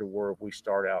next year to where we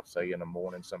start out, say, in the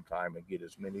morning sometime and get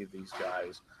as many of these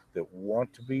guys that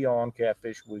want to be on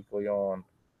Catfish Weekly on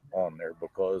there,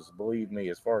 because believe me,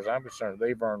 as far as I'm concerned,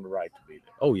 they've earned the right to be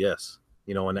there. Oh yes,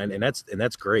 and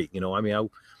that's great. I mean,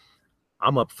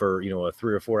 I'm up for a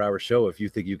 3 or 4 hour show if you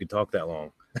think you could talk that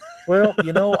long. Well,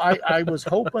 I was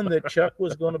hoping that Chuck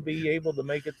was going to be able to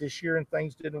make it this year, and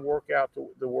things didn't work out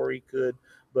to where he could.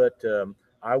 But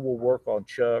I will work on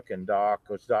Chuck and Doc,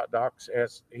 because Doc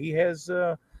has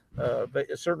a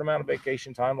certain amount of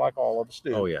vacation time, like all of us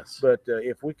do. Oh yes. But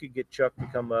if we could get Chuck to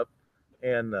come up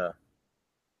and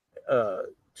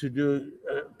to do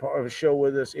part of a show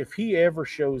with us, if he ever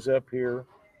shows up here,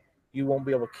 you won't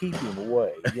be able to keep him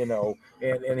away,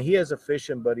 and he has a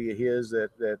fishing buddy of his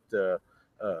that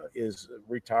is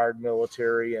retired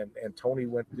military, and Tony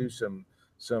went through some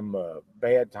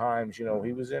bad times.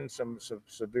 He was in some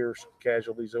severe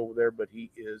casualties over there, but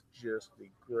he is just the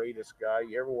greatest guy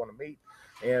you ever want to meet,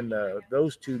 and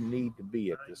those two need to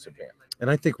be at this event. And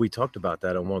I think we talked about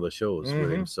that on one of the shows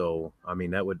with him. So I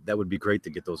mean, that would be great to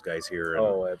get those guys here.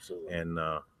 Absolutely, and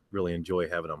really enjoy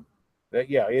having them.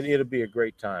 It'll be a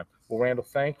great time. Well, Randall,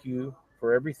 thank you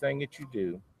for everything that you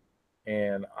do.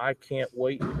 And I can't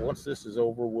wait. Once this is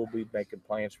over, we'll be making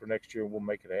plans for next year, and we'll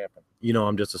make it happen.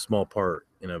 I'm just a small part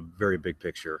in a very big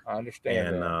picture. I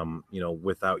understand. And,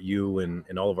 without you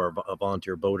and all of our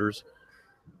volunteer boaters,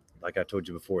 like I told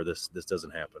you before, this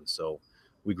doesn't happen. So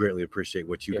we greatly appreciate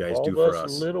what you guys do for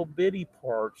us. Little bitty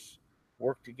parts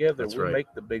work together. That's we right.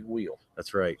 Make the big wheel.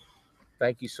 That's right.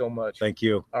 Thank you so much. Thank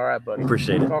you. All right, buddy.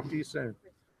 Appreciate it. Talk to you soon.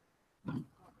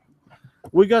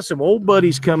 We got some old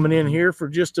buddies coming in here for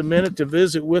just a minute to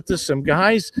visit with us. Some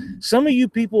guys, some of you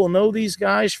people will know these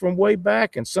guys from way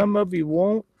back, and some of you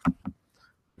won't.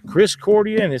 Chris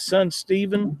Cordia and his son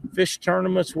Steven, fish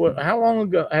tournaments. How long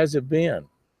ago has it been?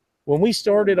 When we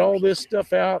started all this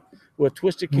stuff out with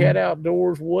Twisted Cat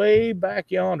Outdoors way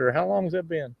back yonder, how long has that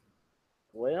been?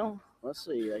 Well, let's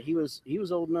see. He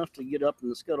was old enough to get up in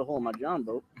the scuttle hole of my John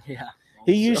boat. Yeah.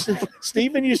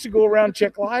 Steven used to go around and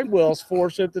check live wells for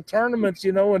us at the tournaments,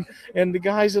 and the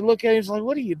guys would look at him, he's like,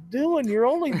 what are you doing? You're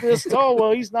only this tall.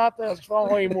 Well, he's not that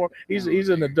tall anymore. He's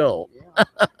an adult. Yeah.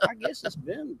 I guess it's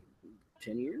been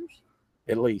 10 years.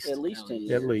 At least. 10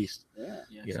 years. At least.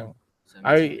 Yeah.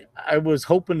 I was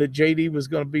hoping that JD was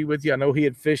going to be with you. I know he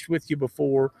had fished with you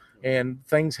before, and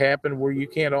things happen where you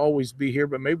can't always be here,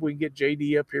 but maybe we can get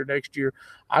JD up here next year.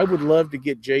 I would love to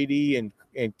get JD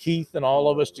and Keith and all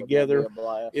of us together.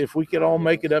 If we could all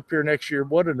make it up here next year,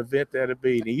 what an event that'd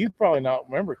be. Now, you probably not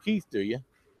remember Keith, do you?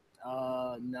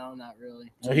 No, not really.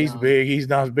 He's big. He's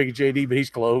not as big as JD, but he's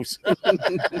close.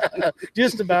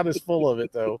 Just about as full of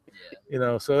it, though.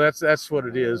 So that's what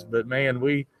it is. But man,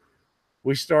 we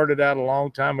started out a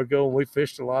long time ago, and we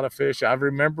fished a lot of fish. I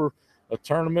remember a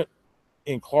tournament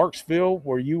in Clarksville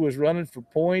where you was running for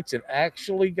points and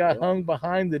actually got hung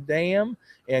behind the dam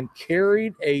and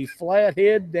carried a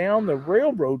flathead down the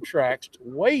railroad tracks to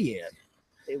weigh in.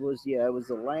 It was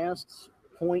the last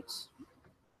points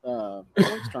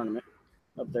tournament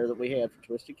up there that we had for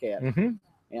Twisted Cat.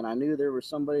 And I knew there was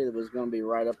somebody that was going to be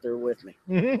right up there with me.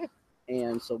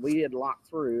 And so we had locked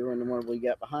through, and then when we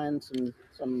got behind some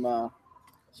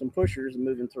pushers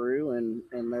moving through,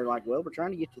 and they're like, well, we're trying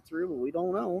to get you through, but we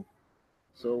don't know.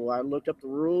 So I looked up the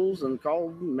rules and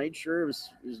called and made sure it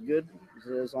was good.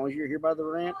 As long as you're here by the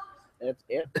ramp at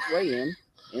weigh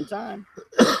in time.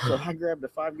 So I grabbed a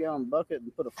 5-gallon bucket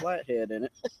and put a flathead in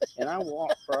it, and I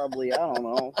walked probably, I don't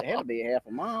know, it had to be half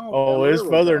a mile. Oh, it's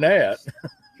further than that.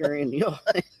 Carrying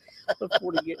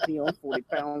 40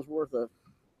 pounds worth of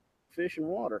fish and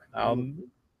water. I'll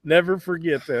never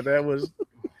forget that. That was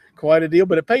quite a deal,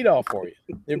 but it paid off for you.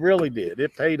 It really did.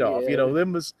 It paid off.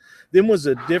 Them was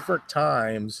a different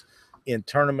times in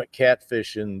tournament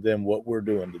catfishing than what we're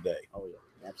doing today. Oh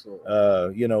yeah,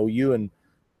 absolutely. You and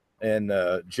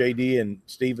JD and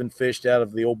Steven fished out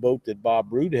of the old boat that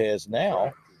Bob Root has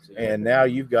now, and now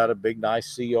you've got a big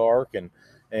nice Sea Arc, and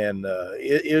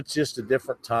it's just a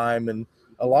different time. And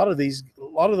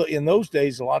in those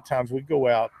days, a lot of times we'd go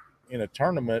out in a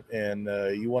tournament and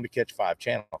you want to catch 5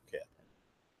 channel cat.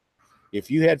 If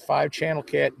you had 5 channel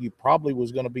cat, you probably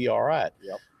was going to be all right.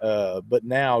 Yep. But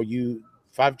now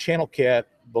 5 channel cat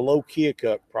below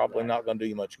Keokuk probably not going to do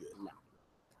you much good. No.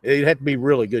 It had to be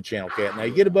really good channel cat. Now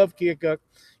you get above Keokuk,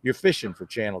 you're fishing for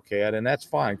channel cat, and that's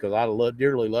fine because I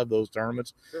dearly love those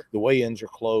tournaments. Sure. The weigh-ins are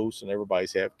close, and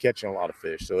everybody's catching a lot of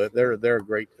fish, so they're a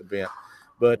great event.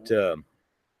 But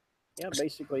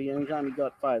basically, anytime you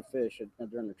got 5 fish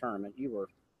during the tournament, you were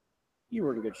You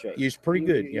were in good shape. You was pretty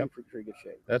good. You Yep, were in pretty good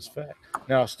shape. that's fact.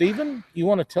 Now, Stephen, you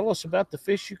want to tell us about the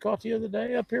fish you caught the other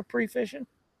day up here pre-fishing?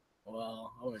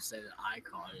 Well, I wouldn't say that I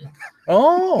caught it.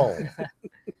 Oh,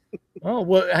 oh.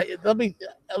 Well, let me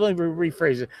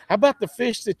rephrase it. How about the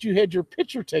fish that you had your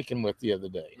picture taken with the other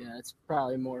day? Yeah, it's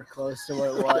probably more close to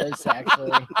what it was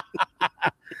actually.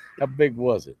 How big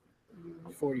was it?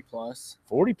 40 plus.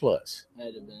 40 plus.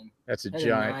 Had to been. That's a Had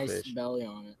giant a nice fish. belly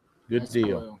on it. Good Nice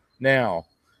deal. blue. Now,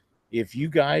 if you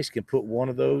guys can put one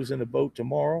of those in the boat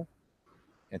tomorrow,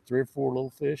 and 3 or 4 little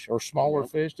fish or smaller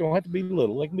fish, don't have to be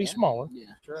little, they can be Yeah. smaller. Yeah.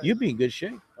 You'll be in good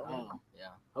shape. Oh, yeah.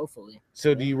 Hopefully.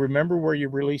 So, do you remember where you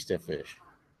released that fish?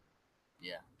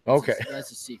 Yeah. Okay.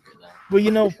 That's a secret though. Well,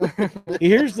 you know,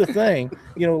 here's the thing.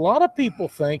 You know, a lot of people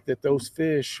think that those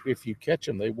fish, if you catch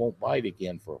them, they won't bite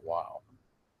again for a while.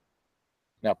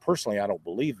 Now, personally, I don't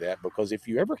believe that, because if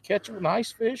you ever catch a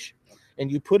nice fish and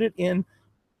you put it in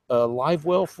a live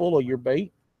well full of your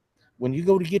bait, when you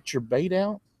go to get your bait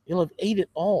out, you'll have ate it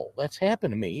all. That's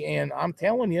happened to me. And I'm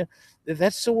telling you,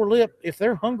 that sore lip, if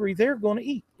they're hungry, they're going to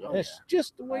eat. Oh, That's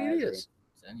just the way I it agree. is.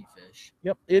 It's any fish.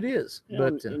 Yep, it is. You know,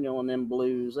 But and, and them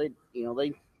blues,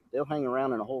 they'll hang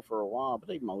around in a hole for a while, but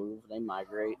they move, they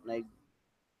migrate,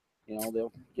 and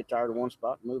they'll get tired of one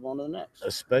spot and move on to the next.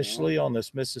 especially on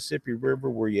this Mississippi River,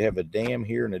 where you have a dam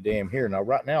here and a dam here. Now,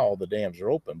 right now, all the dams are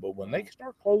open, but when they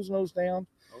start closing those down,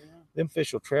 Oh, yeah. them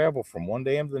fish will travel from one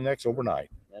dam to the next overnight.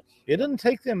 That's It doesn't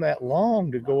take them that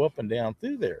long to go up and down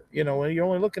through there. You know, and you're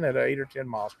only looking at an 8 or 10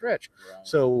 mile stretch. right.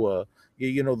 So,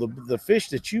 the fish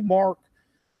that you mark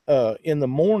in the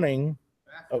morning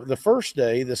of the first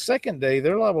day, the second day,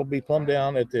 they're liable to be plumb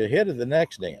down at the head of the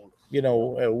next dam. You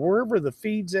know, wherever the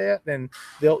feed's at, and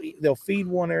they'll feed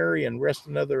one area and rest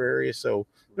another area. So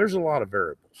there's a lot of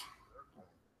variables.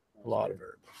 A lot of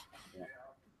variables. Yeah.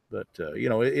 But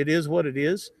it is what it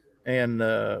is, and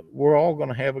we're all going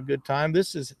to have a good time.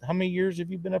 This is, how many years have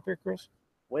you been up here, Chris?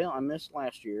 Well, I missed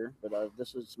last year, but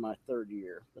this is my 3rd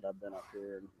year that I've been up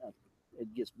here, and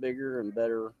it gets bigger and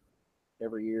better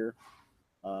every year.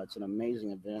 It's an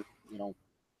amazing event.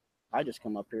 I just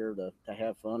come up here to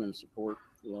have fun and support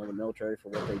the military for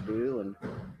what they do,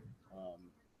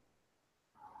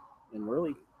 and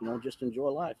really just enjoy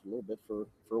life a little bit for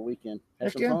a weekend. Have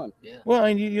Heck some yeah. fun. Yeah. Well,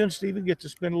 and you and Steven get to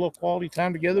spend a little quality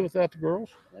time together without the girls.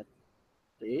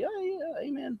 Yeah,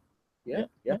 amen. Yeah.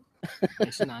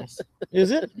 It's nice.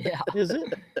 Is it? Yeah. Is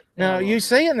it? Now, you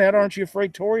saying that, aren't you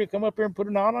afraid Tori will come up here and put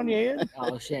a knot on your head?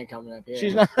 Oh, she ain't coming up here.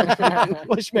 She's not.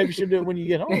 Well, maybe she'll do it when you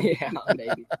get home. Yeah,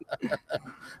 maybe.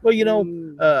 Well,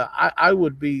 I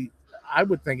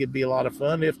would think it'd be a lot of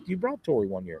fun if you brought Tori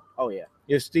one year. Oh yeah.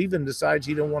 If Steven decides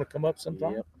he don't want to come up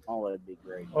sometime. Yep. Oh, that'd be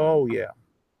great. Oh yeah,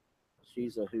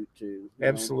 She's a hoot too.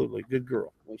 absolutely. Good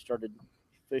girl. We started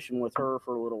fishing with her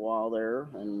for a little while there,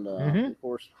 and Mhm. of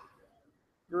course,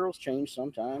 girls change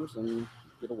sometimes and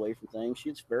get away from things.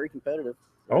 She's very competitive.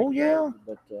 Oh, yeah.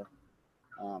 But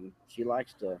she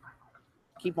likes to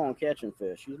keep on catching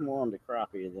fish. She's more on the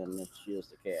crappie than she is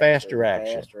the cat. Faster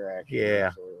action. Faster action. Yeah.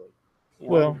 Absolutely.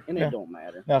 Well, and yeah. it don't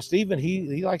matter. Now, Steven,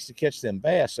 he likes to catch them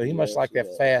bass, so he must Yes, like he that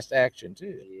does. fast action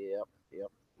too. Yep.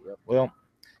 Well,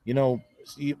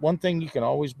 see, one thing you can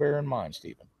always bear in mind,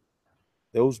 Steven,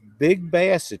 those big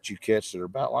bass that you catch that are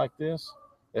about like this,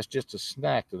 that's just a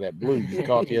snack to that blue you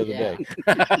caught the other Yeah. day.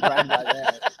 Right about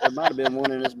that. There might have been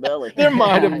one in his belly. There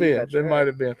might have been. That's There right. might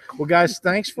have been. Well, guys,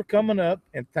 thanks for coming up,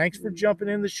 and thanks for jumping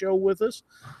in the show with us.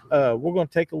 We're going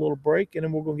to take a little break, and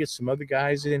then we're going to get some other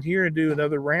guys in here and do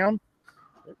another round.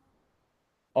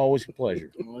 Always a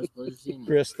pleasure. Always a pleasure seeing you.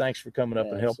 Chris, thanks for coming up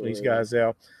and helping these Absolutely. guys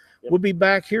out. Yep. We'll be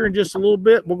back here in just a little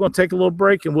bit. We're going to take a little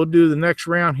break, and we'll do the next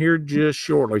round here just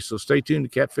shortly. So stay tuned to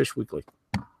Catfish Weekly.